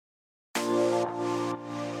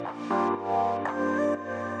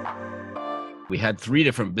We had three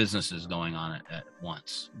different businesses going on at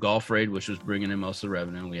once. Golf Aid, which was bringing in most of the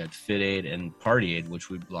revenue. We had Fit Aid and Party Aid, which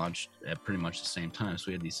we launched at pretty much the same time. So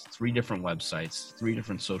we had these three different websites, three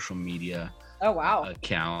different social media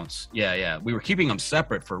accounts. Yeah. We were keeping them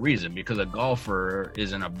separate for a reason, because a golfer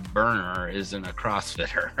isn't a burner, isn't a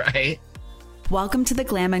CrossFitter, right? Welcome to the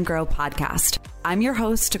Glam and Grow podcast. I'm your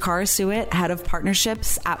host, Takara Suet, head of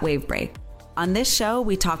partnerships at Wavebreak. On this show,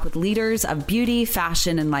 we talk with leaders of beauty,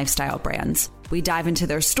 fashion, and lifestyle brands. We dive into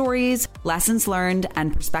their stories, lessons learned,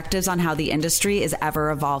 and perspectives on how the industry is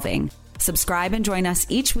ever evolving. Subscribe and join us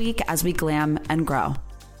each week as we glam and grow.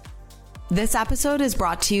 This episode is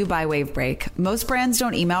brought to you by Wavebreak. Most brands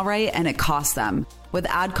don't email right, and it costs them. With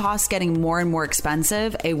ad costs getting more and more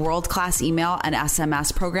expensive, a world-class email and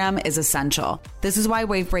SMS program is essential. This is why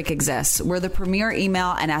Wavebreak exists. We're the premier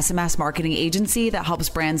email and SMS marketing agency that helps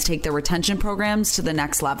brands take their retention programs to the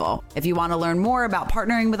next level. If you want to learn more about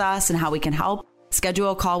partnering with us and how we can help,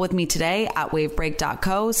 schedule a call with me today at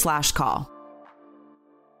wavebreak.co/call.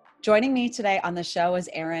 Joining me today on the show is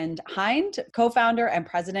Aaron Hind, co-founder and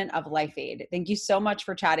president of Life Aid. Thank you so much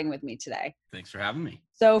for chatting with me today. Thanks for having me.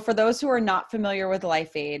 So for those who are not familiar with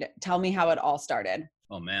Life Aid, tell me how it all started.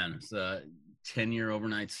 Oh man, it's a 10-year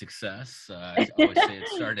overnight success. I always say it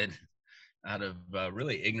started out of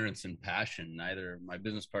really ignorance and passion. Neither my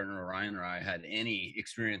business partner Orion or I had any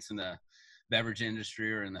experience in the beverage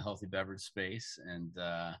industry or in the healthy beverage space. And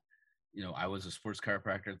I was a sports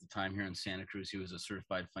chiropractor at the time here in Santa Cruz. He was a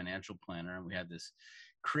certified financial planner. And we had this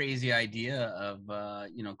crazy idea of,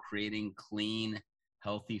 creating clean,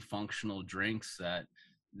 healthy, functional drinks that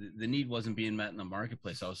the need wasn't being met in the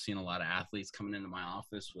marketplace. I was seeing a lot of athletes coming into my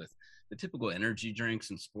office with the typical energy drinks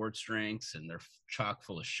and sports drinks, and they're chock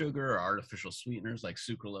full of sugar or artificial sweeteners like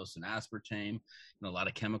sucralose and aspartame, and a lot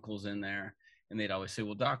of chemicals in there. And they'd always say,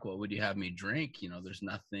 well, doc, what would you have me drink? There's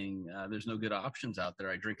nothing, there's no good options out there.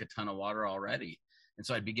 I drink a ton of water already. And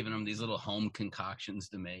so I'd be giving them these little home concoctions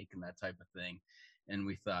to make and that type of thing. And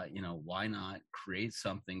we thought, why not create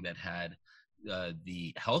something that had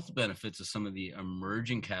the health benefits of some of the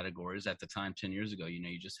emerging categories at the time, 10 years ago.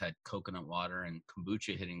 You just had coconut water and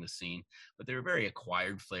kombucha hitting the scene, but they were very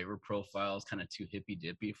acquired flavor profiles, kind of too hippy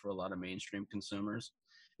dippy for a lot of mainstream consumers.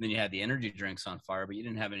 And then you had the energy drinks on fire, but you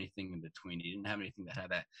didn't have anything in between. You didn't have anything that had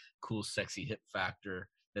that cool, sexy hip factor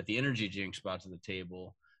that the energy drinks brought to the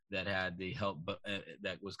table, that had the health,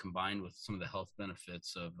 that was combined with some of the health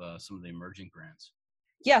benefits of some of the emerging brands.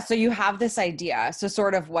 Yeah. So you have this idea. So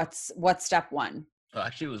sort of what's step one?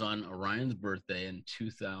 Actually, it was on Orion's birthday in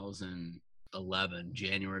 2011,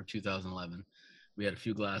 January of 2011. We had a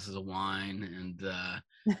few glasses of wine and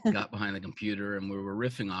got behind the computer, and we were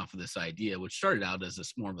riffing off of this idea, which started out as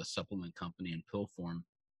more of a supplement company in pill form.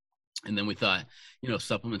 And then we thought,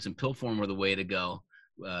 supplements in pill form were the way to go.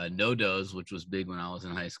 No-Dose, which was big when I was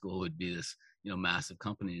in high school, would be this massive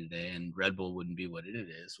company today, and Red Bull wouldn't be what it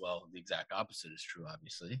is. Well, the exact opposite is true,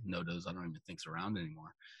 obviously. No-Dose, I don't even think's around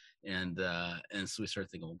anymore. And so we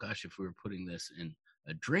started thinking, well, gosh, if we were putting this in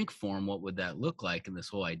a drink form, what would that look like? And this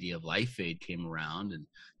whole idea of Life Aid came around, and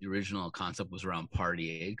the original concept was around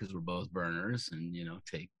Party Aid, because we're both burners and,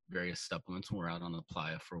 take various supplements when we're out on the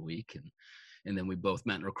playa for a week. And then we both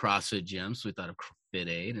met in a CrossFit gym, so we thought of Fit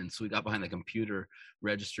Aid. And so we got behind the computer,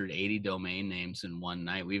 registered 80 domain names in one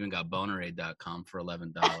night. We even got boneraid.com for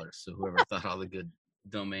 $11. So whoever thought all the good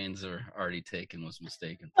domains are already taken was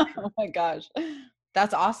mistaken. For sure. Oh my gosh.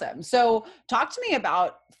 That's awesome. So talk to me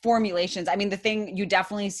about formulations. I mean, the thing, you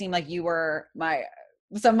definitely seem like you were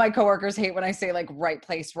some of my coworkers hate when I say like right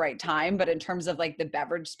place, right time. But in terms of like the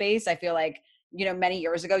beverage space, I feel like, many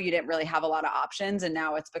years ago, you didn't really have a lot of options. And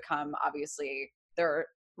now it's become, obviously, there are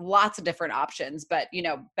lots of different options. But,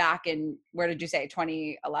 back in, where did you say,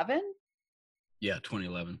 2011? Yeah,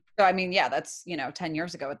 2011. So, I mean, yeah, that's, 10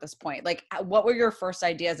 years ago at this point. Like, what were your first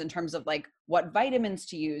ideas in terms of like what vitamins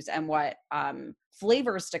to use and what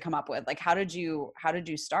flavors to come up with? Like, how did you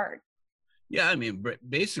start? Yeah, I mean,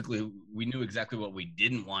 basically, we knew exactly what we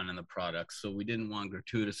didn't want in the product. So we didn't want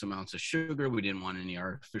gratuitous amounts of sugar. We didn't want any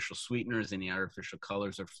artificial sweeteners, any artificial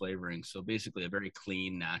colors or flavoring. So basically, a very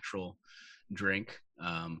clean, natural drink.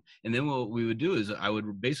 And then what we would do is I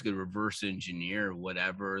would basically reverse engineer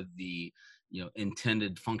whatever the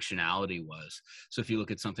intended functionality was. So if you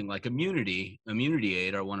look at something like Immunity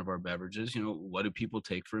Aid are one of our beverages. What do people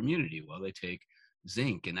take for immunity? Well, they take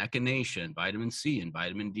zinc and echinacea and vitamin C and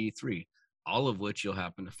vitamin D3, all of which you'll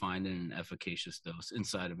happen to find in an efficacious dose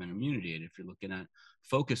inside of an Immunity Aid. If you're looking at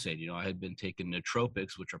Focus Aid. I had been taking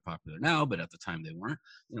nootropics, which are popular now, but at the time they weren't,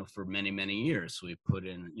 for many, many years. So we put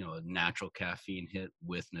in, a natural caffeine hit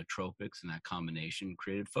with nootropics, and that combination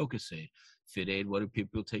created Focus Aid. Fit Aid, what do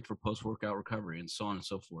people take for post-workout recovery, and so on and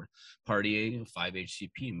so forth. Party Aid,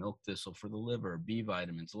 5-HTP, milk thistle for the liver, B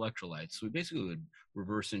vitamins, electrolytes. So we basically would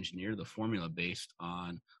reverse engineer the formula based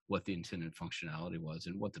on what the intended functionality was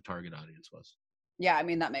and what the target audience was. Yeah, I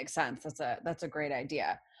mean, that makes sense. That's a great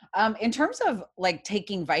idea. In terms of like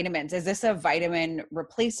taking vitamins, is this a vitamin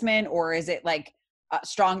replacement, or is it like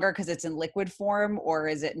stronger because it's in liquid form, or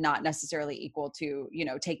is it not necessarily equal to,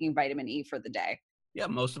 taking vitamin E for the day? Yeah,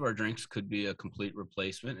 most of our drinks could be a complete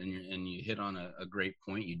replacement, and you hit on a great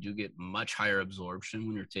point. You do get much higher absorption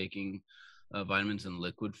when you're taking vitamins in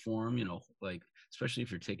liquid form, like especially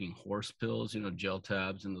if you're taking horse pills, gel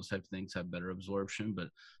tabs and those type of things have better absorption, but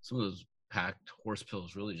some of those packed horse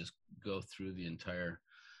pills really just go through the entire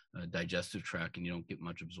digestive tract, and you don't get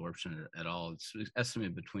much absorption at all. It's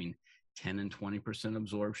estimated between 10 and 20%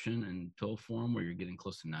 absorption in pill form, where you're getting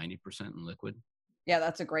close to 90% in liquid. Yeah,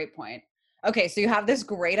 that's a great point. Okay, so you have this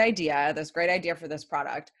great idea for this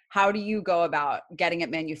product. How do you go about getting it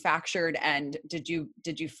manufactured, and did you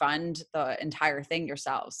fund the entire thing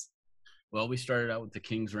yourselves? Well, we started out with the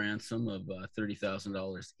king's ransom of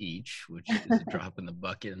 $30,000 each, which is a drop in the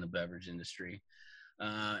bucket in the beverage industry.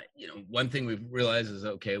 One thing we've realized is,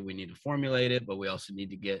 okay, we need to formulate it, but we also need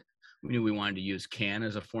to we knew we wanted to use can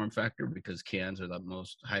as a form factor, because cans are the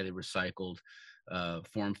most highly recycled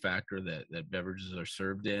form factor that beverages are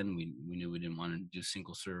served in. We knew we didn't want to do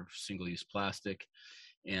single-use plastic.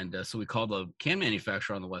 And so we called the can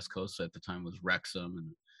manufacturer on the West Coast, at the time was Rexam,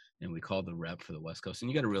 and we called the rep for the West Coast.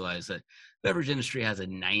 And you got to realize that beverage industry has a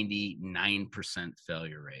 99%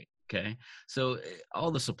 failure rate. Okay. So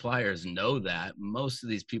all the suppliers know that. Most of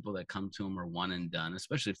these people that come to them are one and done,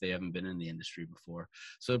 especially if they haven't been in the industry before.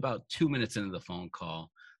 So about 2 minutes into the phone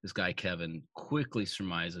call, this guy, Kevin, quickly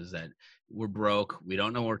surmises that we're broke. We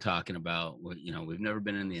don't know what we're talking about. We've never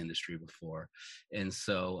been in the industry before. And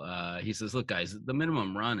so he says, look, guys, the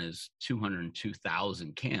minimum run is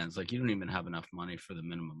 202,000 cans. Like, you don't even have enough money for the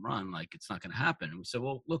minimum run. Like, it's not going to happen. And we said,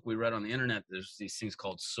 well, look, we read on the internet, there's these things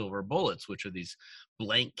called silver bullets, which are these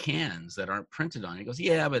blank cans that aren't printed on. He goes,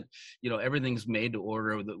 yeah, but everything's made to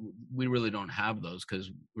order. We really don't have those because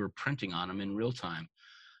we're printing on them in real time.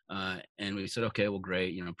 And we said, okay, well,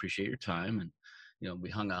 great. Appreciate your time. And,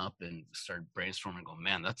 we hung up and started brainstorming, going,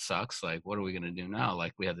 man, that sucks. Like, what are we going to do now?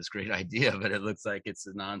 Like, we had this great idea, but it looks like it's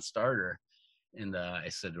a non-starter. And I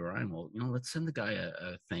said to Ryan, well, let's send the guy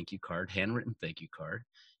a thank you card, handwritten thank you card,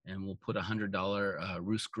 and we'll put $100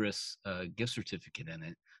 Ruth's Chris gift certificate in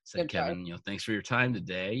it. Said, Kevin, thanks for your time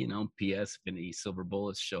today. P.S. if any silver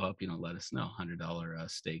bullets show up, let us know. $100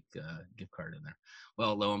 steak gift card in there.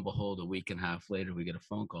 Well, lo and behold, a week and a half later, we get a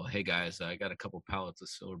phone call. Hey guys, I got a couple pallets of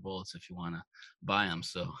silver bullets if you want to buy them.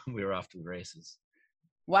 So we were off to the races.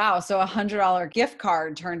 Wow. So $100 gift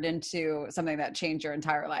card turned into something that changed your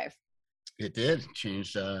entire life. It did.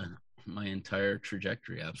 Changed my entire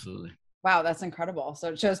trajectory. Absolutely. Wow, that's incredible. So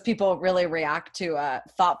it shows people really react to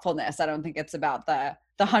thoughtfulness. I don't think it's about the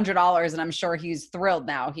 $100, and I'm sure he's thrilled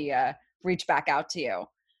now he reached back out to you.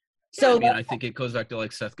 So I think it goes back to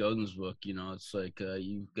like Seth Godin's book. It's like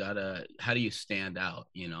you've got to, how do you stand out?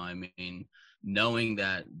 Knowing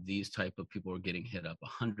that these type of people are getting hit up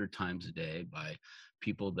 100 times a day by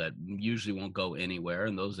people that usually won't go anywhere,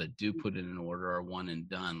 and those that do put in an order are one and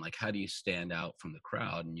done. Like, how do you stand out from the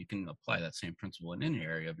crowd? And you can apply that same principle in any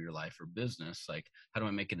area of your life or business. Like, how do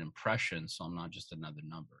I make an impression so I'm not just another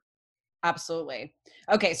number? Absolutely.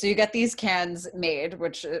 Okay, so you get these cans made,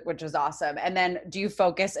 which is awesome. And then do you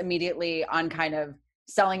focus immediately on kind of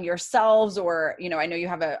selling yourselves, or, I know you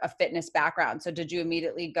have a fitness background. So did you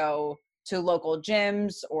immediately go to local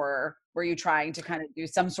gyms, or were you trying to kind of do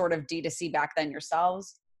some sort of D2C back then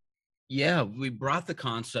yourselves? Yeah, we brought the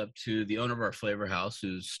concept to the owner of our flavor house,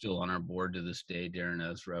 who's still on our board to this day, Darren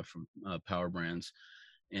Ezra from Power Brands.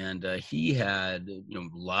 And he had, a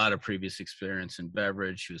lot of previous experience in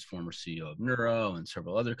beverage. He was former CEO of Neuro and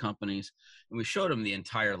several other companies. And we showed him the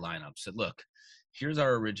entire lineup, said, look, here's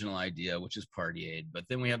our original idea, which is Party Aid. But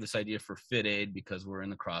then we have this idea for Fit Aid because we're in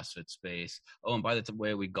the CrossFit space. Oh, and by the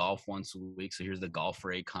way, we golf once a week. So here's the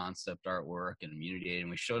Golfer Aid concept artwork and Immunity Aid. And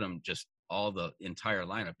we showed him just all the entire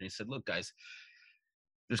lineup. And he said, look, guys,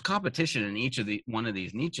 there's competition in each of one of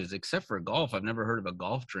these niches, except for golf. I've never heard of a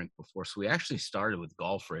golf drink before. So we actually started with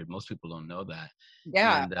Golfer Aid. Most people don't know that.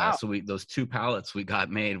 Yeah. And wow. So those two pallets we got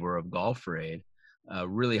made were of Golfer Aid.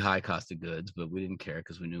 really high cost of goods, but we didn't care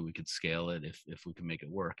because we knew we could scale it if we could make it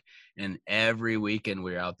work. And every weekend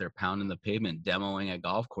we were out there pounding the pavement, demoing at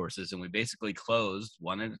golf courses. And we basically closed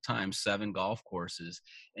one at a time, 7 golf courses,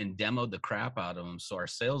 and demoed the crap out of them. So our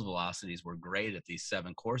sales velocities were great at these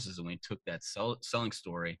 7 courses. And we took that selling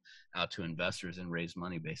story out to investors and raised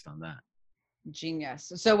money based on that.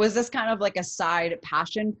 Genius. So was this kind of like a side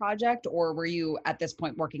passion project, or were you at this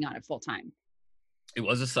point working on it full time? It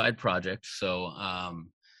was a side project. So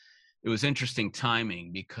it was interesting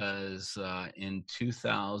timing because in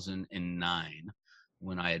 2009,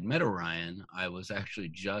 when I had met Orion, I was actually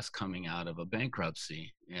just coming out of a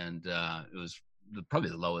bankruptcy, and it was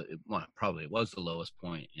probably the lowest. Well, probably it was the lowest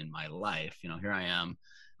point in my life. You know, here I am.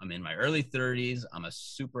 I'm in my early 30s. I'm a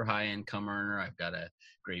super high income earner. I've got a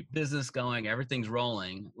great business going. Everything's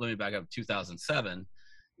rolling. Let me back up. 2007.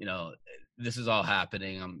 You know, this is all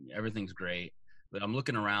happening. Everything's great. But I'm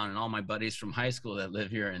looking around, and all my buddies from high school that live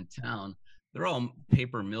here in town, they're all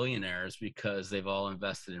paper millionaires because they've all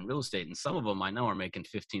invested in real estate. And some of them I know are making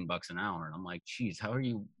 $15 an hour. And I'm like, geez, how are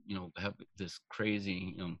you, have this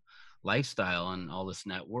crazy, lifestyle and all this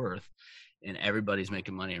net worth, and everybody's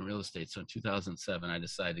making money in real estate. So in 2007, I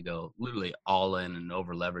decided to go literally all in and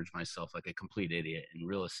over leverage myself like a complete idiot in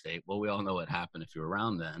real estate. Well, we all know what happened if you were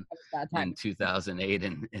around then in 2008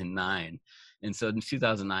 and 9. And so in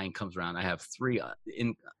 2009 comes around, I have 3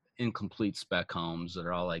 incomplete spec homes that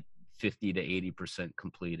are all like 50 to 80%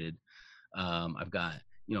 completed. I've got,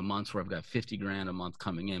 months where I've got 50 grand a month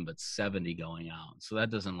coming in, but 70 going out. So that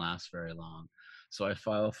doesn't last very long. So I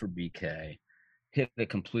file for BK, hit the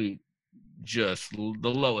complete, just the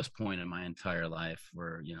lowest point in my entire life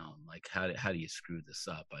where, like, how do you screw this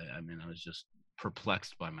up? I mean, I was just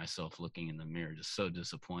perplexed by myself looking in the mirror, just so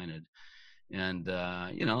disappointed. And,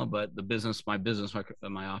 but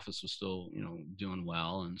my office was still, doing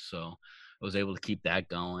well. And so I was able to keep that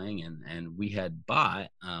going. And we had bought,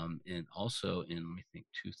 and also in, I think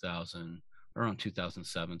around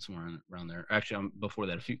 2007, somewhere around there. Actually, before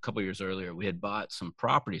that, couple years earlier, we had bought some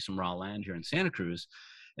property, some raw land here in Santa Cruz.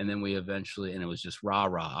 And then we eventually, and it was just raw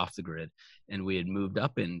off the grid. And we had moved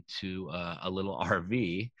up into a little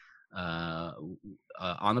RV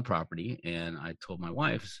on the property. And I told my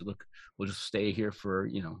wife, I said, look, we'll just stay here for,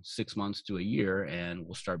 6 months to a year, and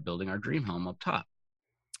we'll start building our dream home up top.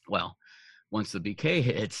 Well, once the BK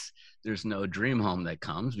hits, there's no dream home that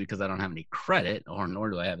comes because I don't have any credit, nor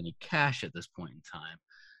do I have any cash at this point in time.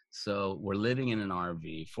 So we're living in an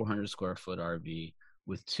RV, 400 square foot RV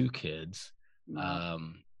with 2 kids,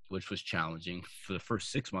 which was challenging. For the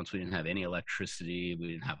first 6 months, we didn't have any electricity. We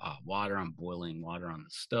didn't have hot water. I'm boiling water on the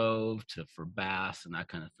stove for baths and that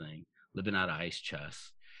kind of thing, living out of ice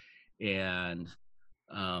chests. And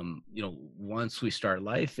once we start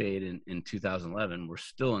Life Aid in 2011, we're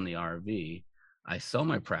still in the RV. I sell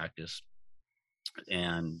my practice,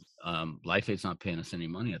 and Life Aid's not paying us any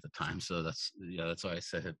money at the time. So that's why I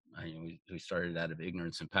said we started out of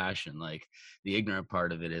ignorance and passion. Like, the ignorant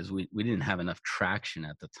part of it is we didn't have enough traction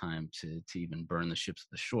at the time to even burn the ships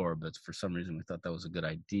at the shore. But for some reason, we thought that was a good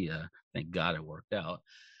idea. Thank God it worked out.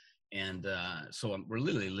 And so we're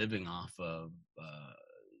literally living off of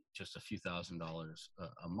just a few $1,000s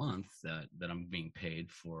a month that I'm being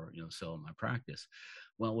paid for, selling my practice.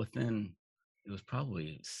 Well, it was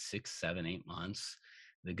probably 6, 7, 8 months,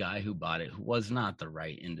 the guy who bought it, who was not the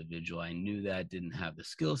right individual. I knew that, didn't have the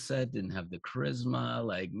skill set, didn't have the charisma,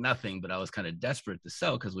 like nothing, but I was kind of desperate to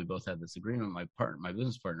sell because we both had this agreement, my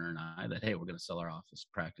business partner and I, that, hey, we're going to sell our office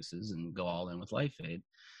practices and go all in with Life Aid.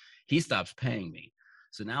 He stops paying me.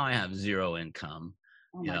 So now I have 0 income.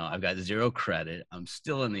 I've got 0 credit. I'm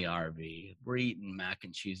still in the RV. We're eating mac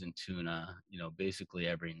and cheese and tuna, basically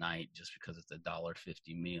every night just because it's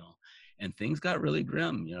 $1.50 meal. And things got really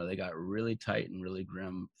grim. They got really tight and really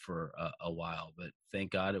grim for a while. But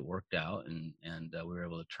thank God it worked out, and we were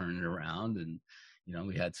able to turn it around. And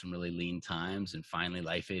we had some really lean times, and finally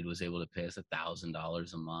Life Aid was able to pay us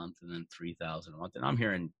 $1,000 a month, and then $3,000 a month. And I'm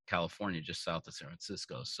here in California, just south of San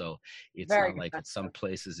Francisco, so it's not like it's some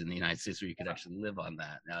places in the United States where you could actually live on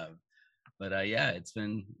that. But it's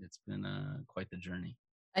been quite the journey.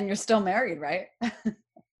 And you're still married, right?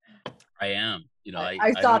 I am.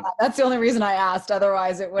 I saw that. That's the only reason I asked.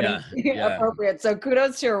 Otherwise, it wouldn't be appropriate. So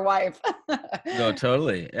kudos to your wife. No,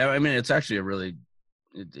 totally. I mean, it's actually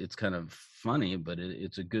it's kind of funny, but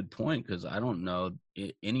it's a good point, because I don't know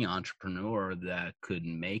any entrepreneur that could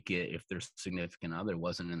make it if their significant other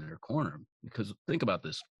wasn't in their corner. Because think about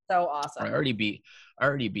this. So awesome. I already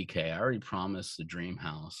BK. I already promised the dream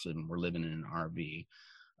house, and we're living in an RV.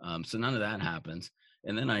 So none of that happens.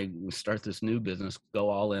 And then I start this new business, go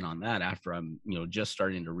all in on that after I'm, just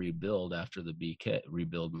starting to rebuild after the BK,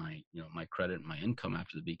 rebuild my, my credit and my income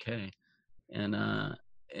after the BK.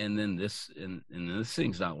 And then this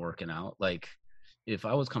thing's not working out. Like, if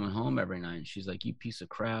I was coming home every night and she's like, "You piece of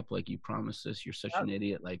crap, like you promised this, you're such an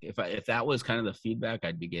idiot." Like, if that was kind of the feedback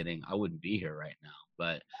I'd be getting, I wouldn't be here right now.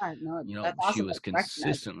 But No, that's she awesome was that you recognize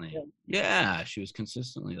she was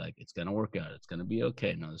consistently like, "It's gonna work out, it's gonna be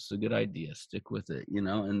okay. No, this is a good idea. Stick with it,"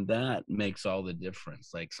 and that makes all the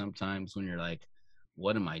difference. Like, sometimes when you're like,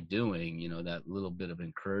 "What am I doing?" That little bit of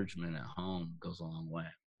encouragement at home goes a long way.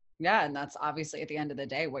 Yeah. And that's obviously at the end of the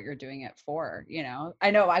day, what you're doing it for,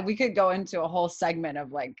 I know we could go into a whole segment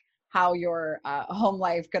of like how your home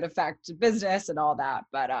life could affect business and all that.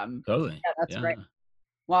 But Totally. yeah, that's great.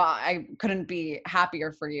 Well, I couldn't be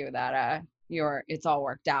happier for you that it's all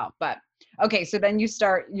worked out. But okay, so then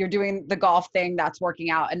you're doing the golf thing that's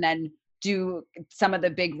working out, and then do some of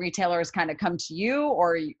the big retailers kind of come to you,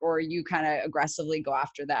 or you kind of aggressively go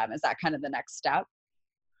after them? Is that kind of the next step?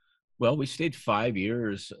 Well, we stayed 5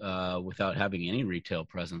 years without having any retail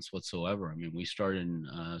presence whatsoever. I mean, we started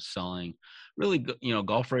selling really,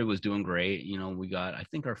 GolfRay was doing great. We got, I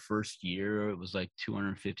think our first year, it was like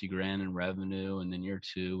 250 grand in revenue. And then year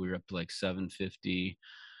two, we were up to like 750.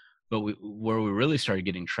 But where we really started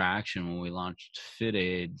getting traction when we launched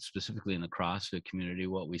FitAid, specifically in the CrossFit community,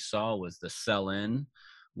 what we saw was the sell-in,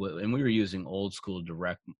 and we were using old school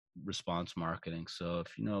direct response marketing. So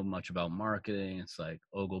if you know much about marketing, it's like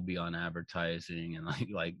Ogilvy on advertising and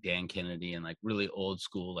like Dan Kennedy and like really old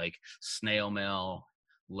school, like snail mail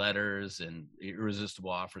letters and irresistible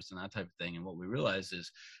offers and that type of thing. And what we realized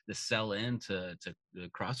is the sell in to the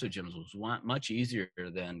CrossFit gyms was much easier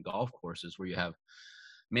than golf courses, where you have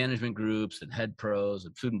management groups and head pros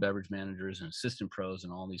and food and beverage managers and assistant pros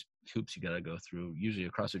and all these hoops you got to go through. Usually a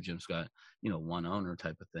CrossFit gym's got, one owner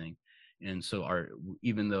type of thing. And so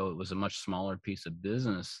even though it was a much smaller piece of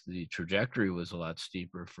business, the trajectory was a lot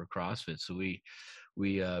steeper for CrossFit. So we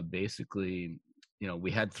basically,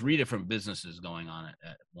 we had 3 different businesses going on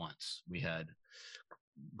at once. We had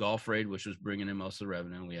GolfRay, which was bringing in most of the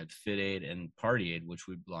revenue. We had FitAid and PartyAid, which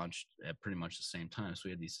we launched at pretty much the same time. So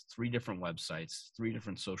we had these 3 different websites, 3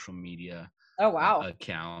 different social media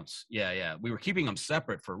accounts. Yeah. We were keeping them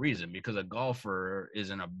separate for a reason, because a golfer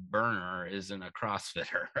isn't a burner, isn't a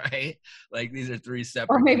CrossFitter, right? Like, these are 3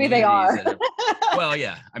 separate. Or maybe they are. Well,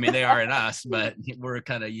 yeah. I mean, they are in us, but we're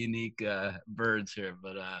kind of unique birds here.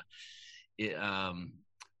 But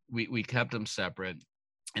we kept them separate.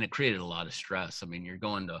 And it created a lot of stress. I mean, you're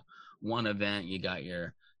going to one event, you got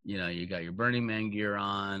your Burning Man gear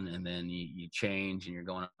on, and then you change and you're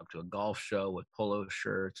going up to a golf show with polo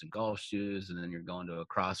shirts and golf shoes. And then you're going to a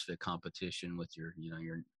CrossFit competition with your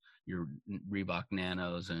Reebok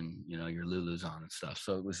Nanos and, your Lulus on and stuff.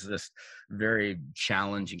 So it was this very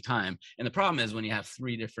challenging time. And the problem is when you have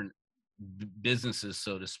 3 different businesses,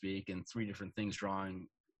 so to speak, and 3 different things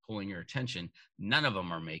pulling your attention, none of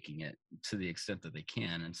them are making it to the extent that they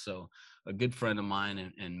can. And so a good friend of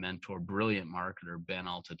mine and mentor, brilliant marketer, Ben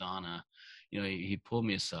Altadonna, he pulled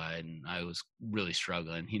me aside, and I was really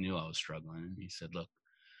struggling. He knew I was struggling. And he said, "Look,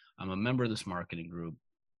 I'm a member of this marketing group.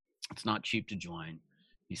 It's not cheap to join."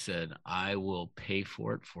 He said, "I will pay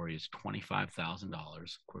for it for you. It's $25,000.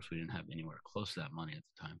 Of course, we didn't have anywhere close to that money at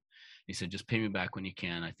the time. He said, "Just pay me back when you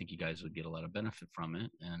can. I think you guys would get a lot of benefit from it.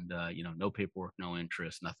 And, no paperwork, no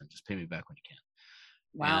interest, nothing. Just pay me back when you can."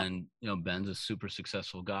 Wow. And, Ben's a super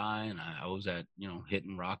successful guy. And I was at,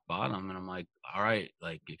 hitting rock bottom. And I'm like, all right,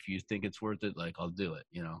 like, if you think it's worth it, like, I'll do it,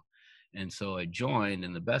 And so I joined.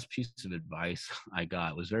 And the best piece of advice I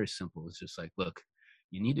got was very simple. It's just like, look,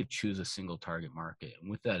 you need to choose a single target market.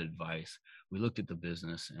 And with that advice, we looked at the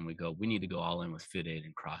business and we need to go all in with FitAid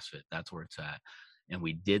and CrossFit. That's where it's at. And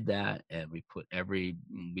we did that, and we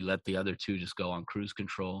let the other 2 just go on cruise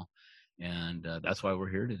control. And that's why we're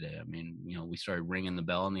here today. I mean, we started ringing the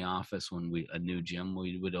bell in the office when a new gym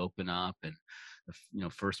we would open up, and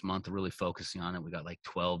first month of really focusing on it, we got like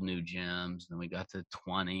 12 new gyms, then we got to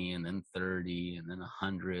 20, and then 30, and then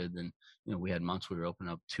 100. And we had months where we were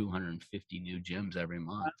opening up 250 new gyms every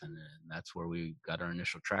month, and that's where we got our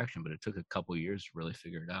initial traction. But it took a couple of years to really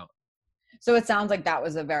figure it out. So it sounds like that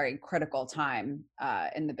was a very critical time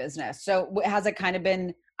in the business. So has it kind of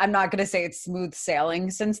been, I'm not going to say it's smooth sailing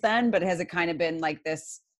since then, but has it kind of been like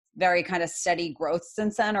this very kind of steady growth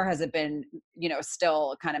since then? Or has it been,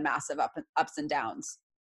 still kind of massive ups and downs?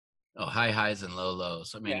 Oh, high highs and low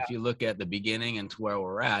lows. I mean, if you look at the beginning and to where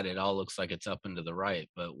we're at, it all looks like it's up and to the right.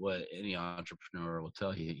 But what any entrepreneur will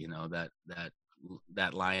tell you, that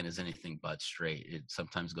that line is anything but straight. It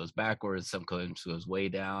sometimes goes backwards, sometimes goes way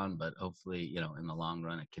down, but hopefully, in the long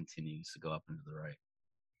run, it continues to go up and to the right.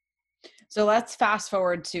 So let's fast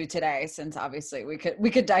forward to today, since obviously we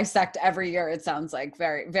could dissect every year. It sounds like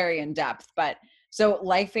very, very in depth. But so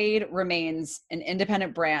Life Aid remains an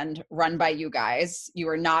independent brand run by you guys. You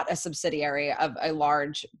are not a subsidiary of a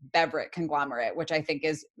large beverage conglomerate, which I think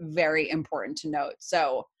is very important to note.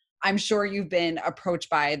 So I'm sure you've been approached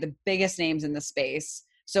by the biggest names in the space.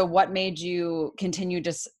 So what made you continue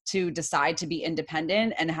to decide to be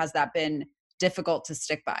independent, and has that been difficult to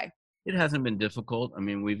stick by? It hasn't been difficult. I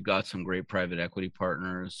mean, we've got some great private equity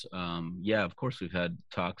partners. Yeah, of course, we've had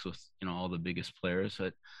talks with all the biggest players,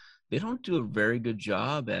 but they don't do a very good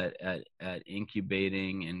job at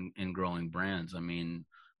incubating and growing brands. I mean,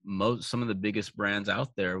 some of the biggest brands out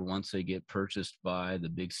there, once they get purchased by the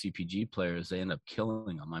big CPG players, they end up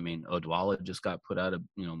killing them. I mean, Odwalla just got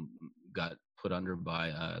got put under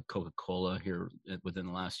by Coca-Cola here within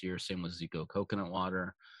the last year. Same with Zico coconut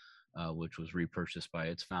water. Which was repurchased by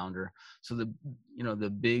its founder. So the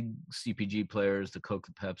big CPG players, the Coke,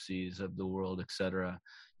 the Pepsis of the world, et cetera,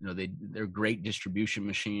 they're great distribution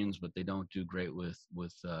machines, but they don't do great with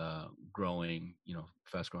growing,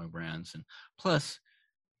 fast growing brands. And plus,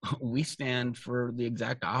 we stand for the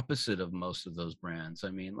exact opposite of most of those brands.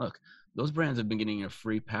 I mean, look, those brands have been getting a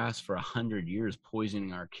free pass for 100 years,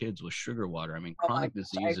 poisoning our kids with sugar water. I mean, Oh my chronic gosh,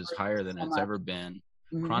 I disease is agree higher than so it's much. ever been.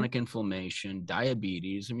 Mhm. Chronic inflammation,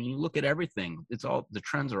 diabetes. I mean, you look at everything. The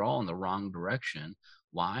trends are all in the wrong direction.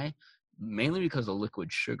 Why? Mainly because of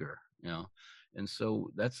liquid sugar. And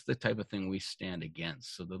so that's the type of thing we stand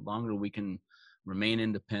against. So the longer we can remain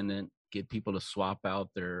independent, get people to swap out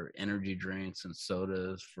their energy drinks and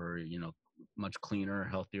sodas for, much cleaner,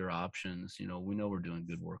 healthier options, we know we're doing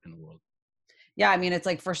good work in the world. Yeah, I mean, it's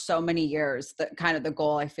like for so many years, the kind of the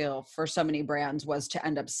goal I feel for so many brands was to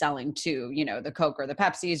end up selling to, the Coke or the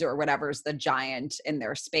Pepsis or whatever's the giant in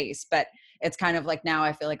their space. But it's kind of like now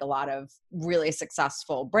I feel like a lot of really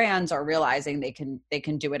successful brands are realizing they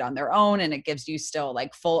can do it on their own, and it gives you still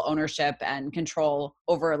like full ownership and control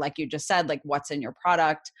over, like you just said, like what's in your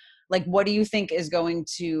product. Like, what do you think is going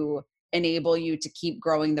to enable you to keep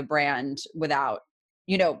growing the brand without,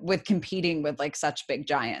 with competing with like such big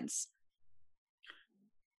giants?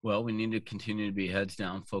 Well, we need to continue to be heads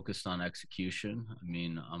down, focused on execution. I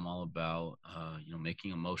mean, I'm all about,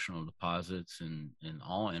 making emotional deposits in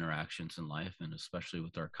all interactions in life, and especially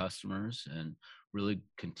with our customers, and really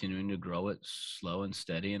continuing to grow it slow and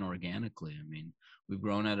steady and organically. I mean, we've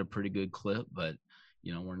grown at a pretty good clip, but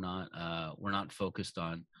we're not focused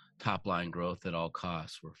on top line growth at all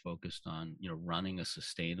costs. We're focused on running a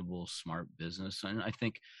sustainable, smart business, and I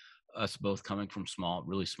think us both coming from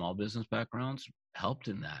really small business backgrounds helped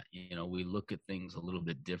in that. We look at things a little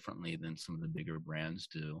bit differently than some of the bigger brands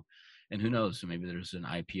do. And who knows, so maybe there's an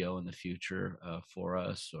IPO in the future for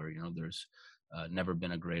us, or, there's never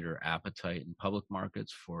been a greater appetite in public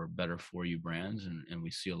markets for better for you brands. And we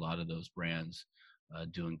see a lot of those brands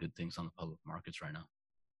doing good things on the public markets right now.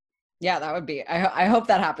 Yeah, that would be, I hope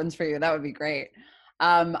that happens for you. That would be great.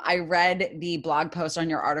 I read the blog post on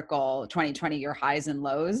your article, 2020, your highs and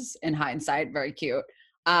lows in hindsight. Very cute.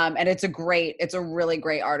 And it's a really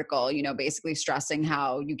great article, basically stressing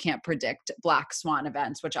how you can't predict black swan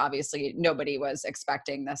events, which obviously nobody was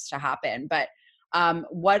expecting this to happen. But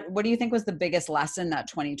what do you think was the biggest lesson that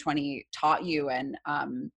 2020 taught you? And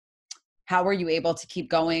how were you able to keep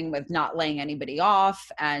going with not laying anybody off?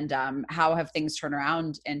 And how have things turned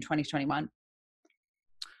around in 2021?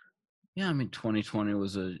 Yeah, I mean, 2020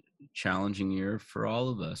 was a challenging year for all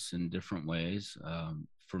of us in different ways.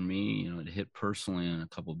 For me, it hit personally in a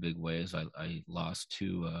couple of big ways. I lost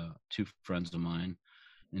two friends of mine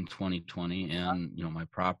in 2020, and my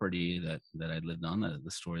property that I lived on,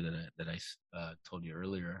 the story that I told you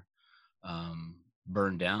earlier,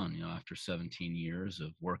 burned down. After 17 years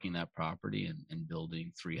of working that property and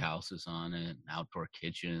building 3 houses on it, and outdoor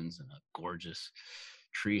kitchens, and a gorgeous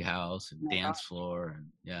tree house and Oh my God. dance floor,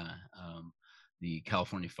 and the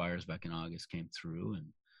California fires back in August came through,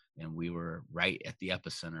 and we were right at the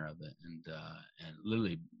epicenter of it, and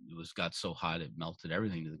literally got so hot it melted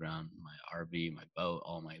everything to the ground. My RV, my boat,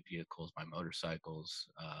 all my vehicles, my motorcycles,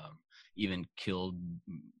 even killed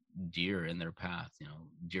deer in their path.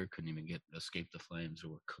 Deer couldn't even escape the flames.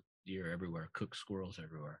 There were cooked deer everywhere, cooked squirrels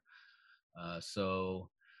everywhere. So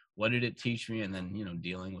what did it teach me? And then,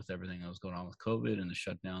 dealing with everything that was going on with COVID and the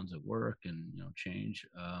shutdowns at work and, change.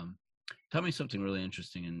 Tell me something really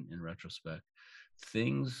interesting in retrospect.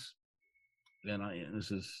 Things, and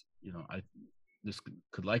this is, this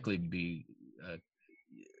could likely be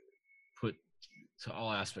put to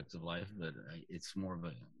all aspects of life, but it's more of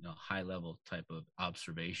a high level type of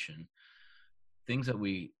observation. Things that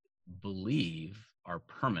we believe are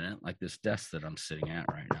permanent, like this desk that I'm sitting at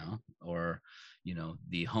right now, or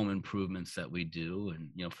the home improvements that we do.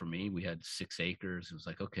 And for me, we had 6 acres. It was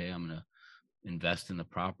like, okay, I'm gonna invest in the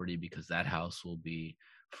property because that house will be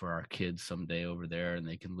for our kids someday over there, and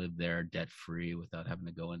they can live there debt free without having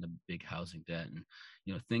to go into big housing debt.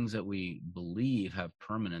 And things that we believe have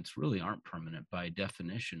permanence really aren't permanent. By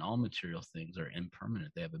definition, all material things are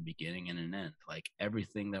impermanent. They have a beginning and an end. Like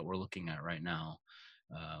everything that we're looking at right now,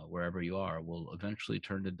 wherever you are, will eventually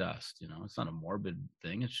turn to dust. It's not a morbid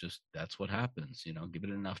thing. It's just, that's what happens. Give it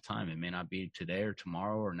enough time. It may not be today or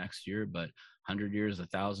tomorrow or next year, but 100 years,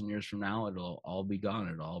 1,000 years from now, it'll all be gone.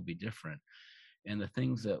 It'll all be different. And the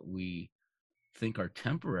things that we think are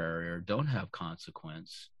temporary or don't have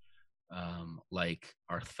consequence, like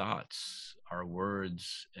our thoughts, our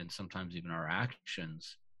words, and sometimes even our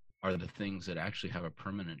actions, are the things that actually have a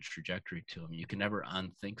permanent trajectory to them. You can never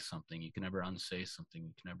unthink something. You can never unsay something.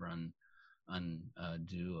 You can never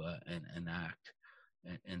undo an act.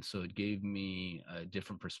 And so it gave me a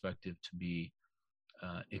different perspective to be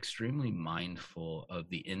extremely mindful of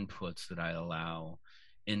the inputs that I allow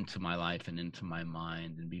into my life and into my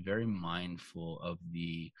mind, and be very mindful of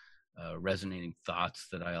the resonating thoughts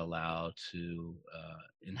that I allow to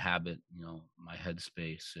inhabit, my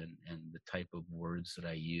headspace, and the type of words that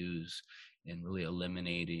I use, and really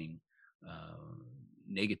eliminating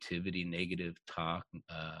negativity, negative talk,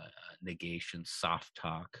 negation, soft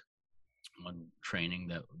talk. One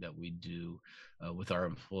training that we do with our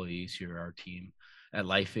employees here, our team at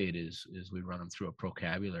LifeAid, is we run them through a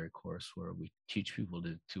vocabulary course where we teach people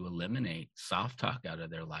to eliminate soft talk out of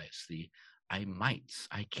their lives. The I might,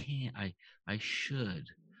 I can't, I should,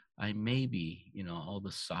 I maybe, all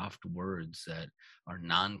the soft words that are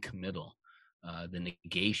non-committal, the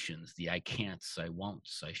negations, the I can'ts, I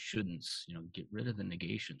won'ts, I shouldn'ts, get rid of the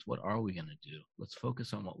negations. What are we going to do? Let's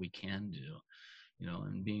focus on what we can do,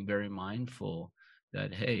 and being very mindful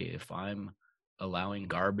that, hey, if I'm allowing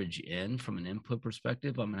garbage in from an input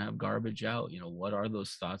perspective, I'm going to have garbage out. What are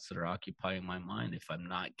those thoughts that are occupying my mind? If I'm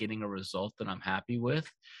not getting a result that I'm happy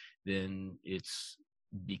with, then it's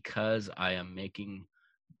because I am making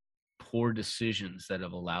poor decisions that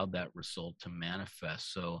have allowed that result to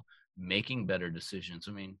manifest. So making better decisions.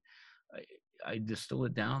 I mean, I distill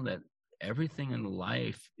it down that everything in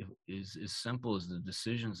life is as simple as the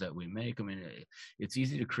decisions that we make. I mean, it's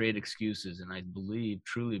easy to create excuses, and I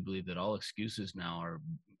truly believe that all excuses now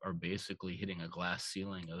are basically hitting a glass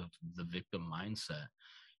ceiling of the victim mindset.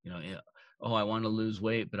 Oh, I want to lose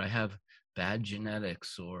weight, but I have bad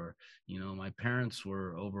genetics, or my parents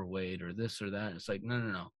were overweight, or this or that. It's like,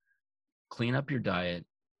 no. Clean up your diet.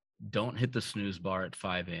 Don't hit the snooze bar at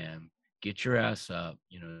 5 a.m. Get your ass up,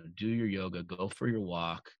 do your yoga, go for your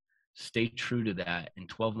walk, stay true to that. And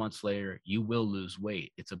 12 months later, you will lose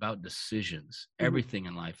weight. It's about decisions. Everything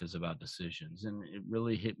in life is about decisions. And it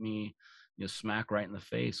really hit me, smack right in the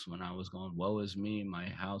face when I was going, woe is me, my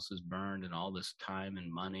house is burned, and all this time and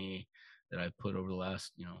money that I put over the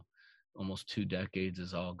last, almost 2 decades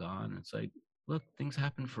is all gone. It's like, look, things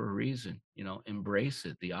happen for a reason, embrace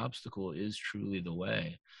it. The obstacle is truly the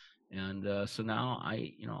way. And so now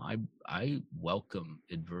I welcome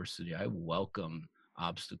adversity. I welcome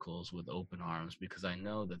obstacles with open arms, because I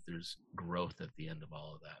know that there's growth at the end of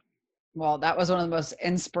all of that. Well, that was one of the most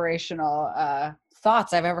inspirational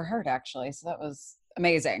thoughts I've ever heard, actually. So that was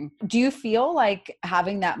amazing. Do you feel like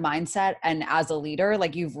having that mindset, and as a leader,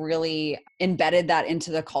 like you've really embedded that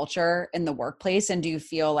into the culture in the workplace? And do you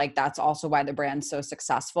feel like that's also why the brand's so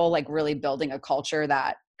successful, like really building a culture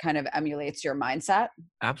that kind of emulates your mindset?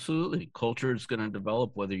 Absolutely. Culture is going to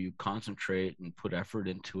develop whether you concentrate and put effort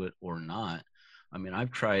into it or not. I mean,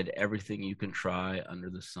 I've tried everything you can try under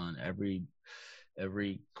the sun, every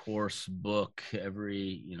course, book,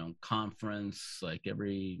 every, conference, like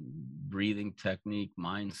every breathing technique,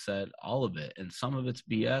 mindset, all of it. And some of it's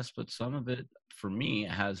BS, but some of it, for me,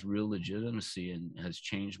 has real legitimacy and has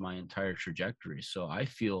changed my entire trajectory. So I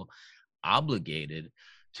feel obligated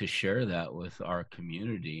to share that with our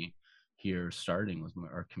community here, starting with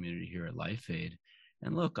our community here at LifeAid.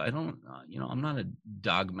 And look, I don't, I'm not a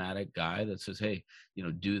dogmatic guy that says, hey,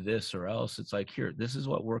 do this or else. It's like, here, this is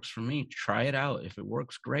what works for me. Try it out. If it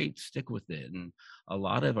works, great, stick with it. And a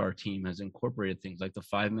lot of our team has incorporated things like the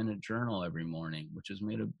 5-minute journal every morning, which has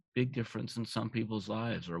made a big difference in some people's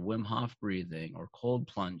lives, or Wim Hof breathing, or cold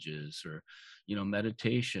plunges, or,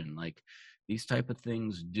 meditation. Like, these type of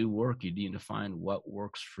things do work. You need to find what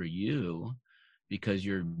works for you, because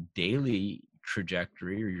your daily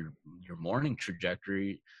trajectory or your morning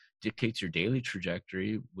trajectory dictates your daily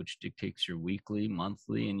trajectory, which dictates your weekly,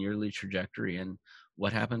 monthly, and yearly trajectory. And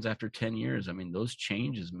what happens after 10 years? I mean, those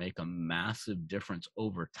changes make a massive difference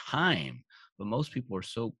over time. But most people are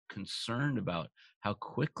so concerned about how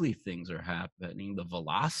quickly things are happening, the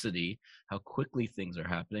velocity, how quickly things are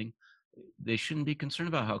happening. They shouldn't be concerned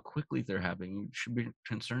about how quickly they're happening. You should be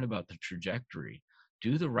concerned about the trajectory.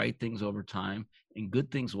 Do the right things over time, and good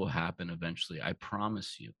things will happen eventually. I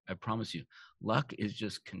promise you. I promise you. Luck is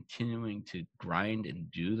just continuing to grind and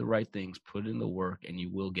do the right things, put in the work, and you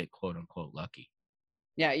will get quote unquote lucky.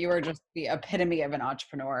 Yeah, you are just the epitome of an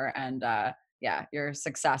entrepreneur. And yeah, your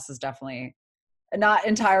success is definitely not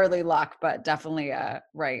entirely luck, but definitely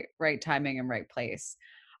right timing and right place.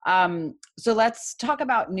 So let's talk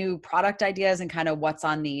about new product ideas and kind of what's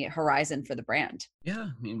on the horizon for the brand. Yeah,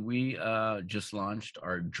 I mean, we just launched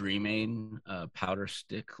our Dream-Aid powder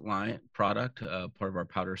stick line product, part of our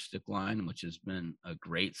powder stick line, which has been a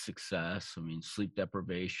great success. I mean, sleep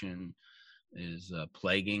deprivation is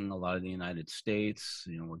plaguing a lot of the United States.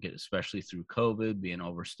 You know, we're getting, especially through COVID, being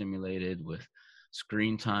overstimulated with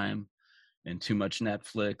screen time and too much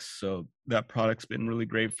Netflix. So that product's been really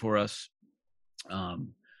great for us.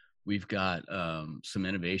 We've got some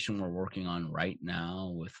innovation we're working on right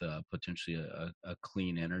now with potentially a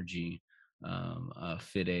clean energy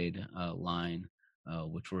FitAid line,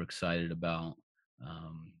 which we're excited about,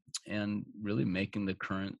 and really making the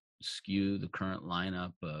current SKU, the current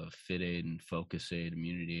lineup of FitAid and FocusAid,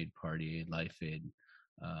 ImmunityAid, PartyAid, LifeAid,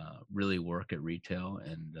 really work at retail,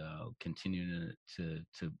 and continue to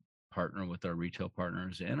partner with our retail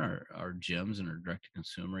partners and our gyms and our direct to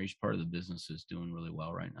consumer. Each part of the business is doing really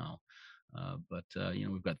well right now. But you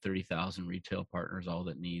know, we've got 30,000 retail partners, all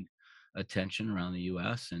that need attention around the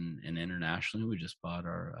US and internationally. We just bought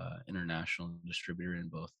our international distributor in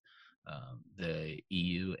both the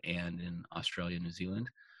EU and in Australia, New Zealand.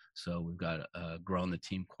 So we've got grown the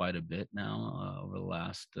team quite a bit now over the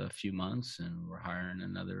last few months, and we're hiring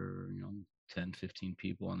another, 10, 15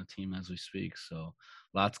 people on the team as we speak. So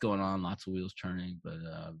lots going on, lots of wheels turning, but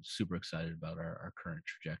super excited about our current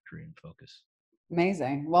trajectory and focus.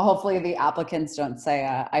 Amazing. Well, hopefully the applicants don't say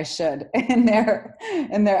I should in their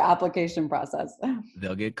application process.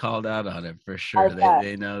 They'll get called out on it for sure.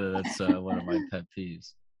 They know that that's one of my pet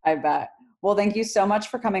peeves. I bet. Well, thank you so much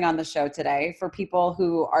for coming on the show today. For people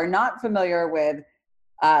who are not familiar with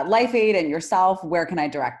LifeAid and yourself, where can I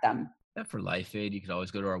direct them? Yeah, for LifeAid, you can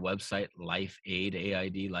always go to our website, LifeAid,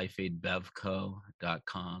 AID,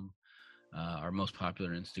 lifeaidbevco.com. Our most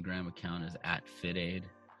popular Instagram account is @FitAid.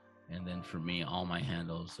 And then for me, all my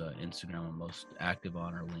handles, Instagram, I'm most active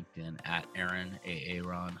on, or LinkedIn, @Aaron,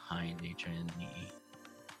 Aaron Hinde, Hinde.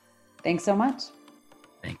 Thanks so much.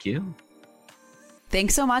 Thank you.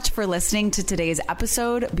 Thanks so much for listening to today's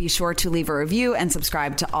episode. Be sure to leave a review and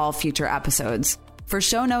subscribe to all future episodes. For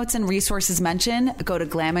show notes and resources mentioned, go to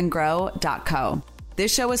glamandgrow.co.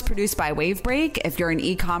 This show is produced by Wavebreak. If you're an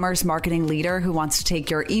e-commerce marketing leader who wants to take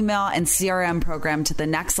your email and CRM program to the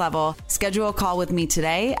next level, schedule a call with me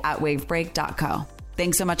today at wavebreak.co.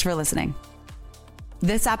 Thanks so much for listening.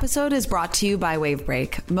 This episode is brought to you by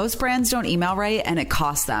Wavebreak. Most brands don't email right, and it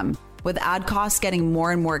costs them. With ad costs getting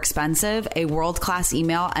more and more expensive, a world-class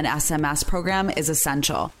email and SMS program is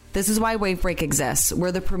essential. This is why Wavebreak exists.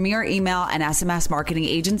 We're the premier email and SMS marketing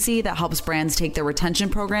agency that helps brands take their retention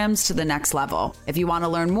programs to the next level. If you want to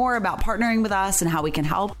learn more about partnering with us and how we can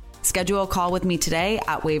help, schedule a call with me today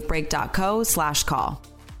at wavebreak.co/call.